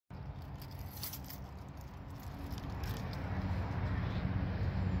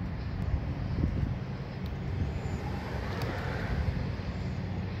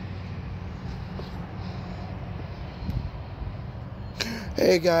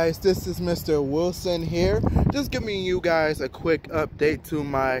Hey guys, this is Mr. Wilson here. Just giving you guys a quick update to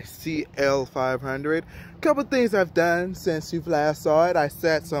my CL500. Couple things I've done since you last saw it. I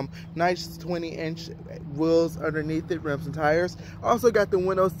set some nice 20-inch wheels underneath it, rims and tires. Also got the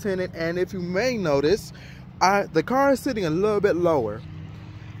windows tinted, and if you may notice, the car is sitting a little bit lower.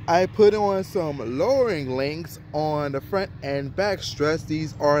 I put on some lowering links on the front and back struts.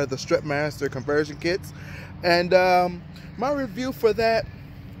 These are the Strutmaster conversion kits. And my review for that,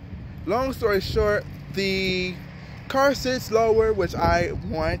 long story short, the car sits lower, which I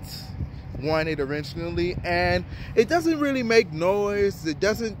wanted originally, and it doesn't really make noise. It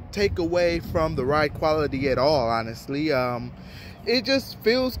doesn't take away from the ride quality at all, honestly. It just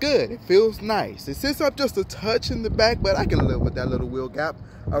feels good. It feels nice. It sits up just a touch in the back, but I can live with that little wheel gap.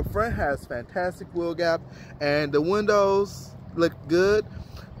 Up front has fantastic wheel gap, and the windows look good.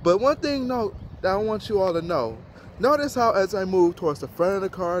 But one thing that I want you all to know, notice how as I move towards the front of the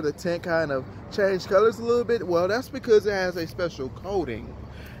car, the tint kind of changed colors a little bit. Well, that's because it has a special coating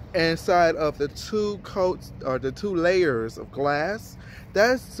inside of the two coats, or the two layers of glass.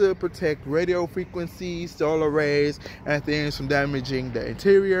 That's to protect radio frequencies, solar rays, and things from damaging the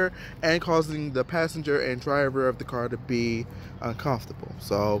interior and causing the passenger and driver of the car to be uncomfortable.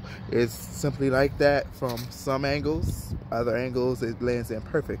 So it's simply like that from some angles. Other angles, it blends in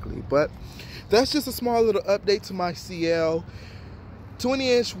perfectly. But that's just a small little update to my CL.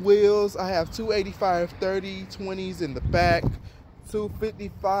 20-inch wheels. I have two 85/30 20s in the back, two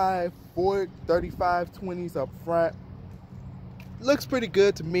 55 Ford 35 20s up front. Looks pretty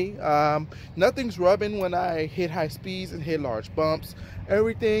good to me. Nothing's rubbing when I hit high speeds and hit large bumps.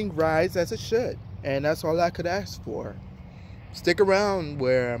 Everything rides as it should, and that's all I could ask for. Stick around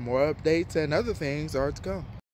where more updates and other things are to come.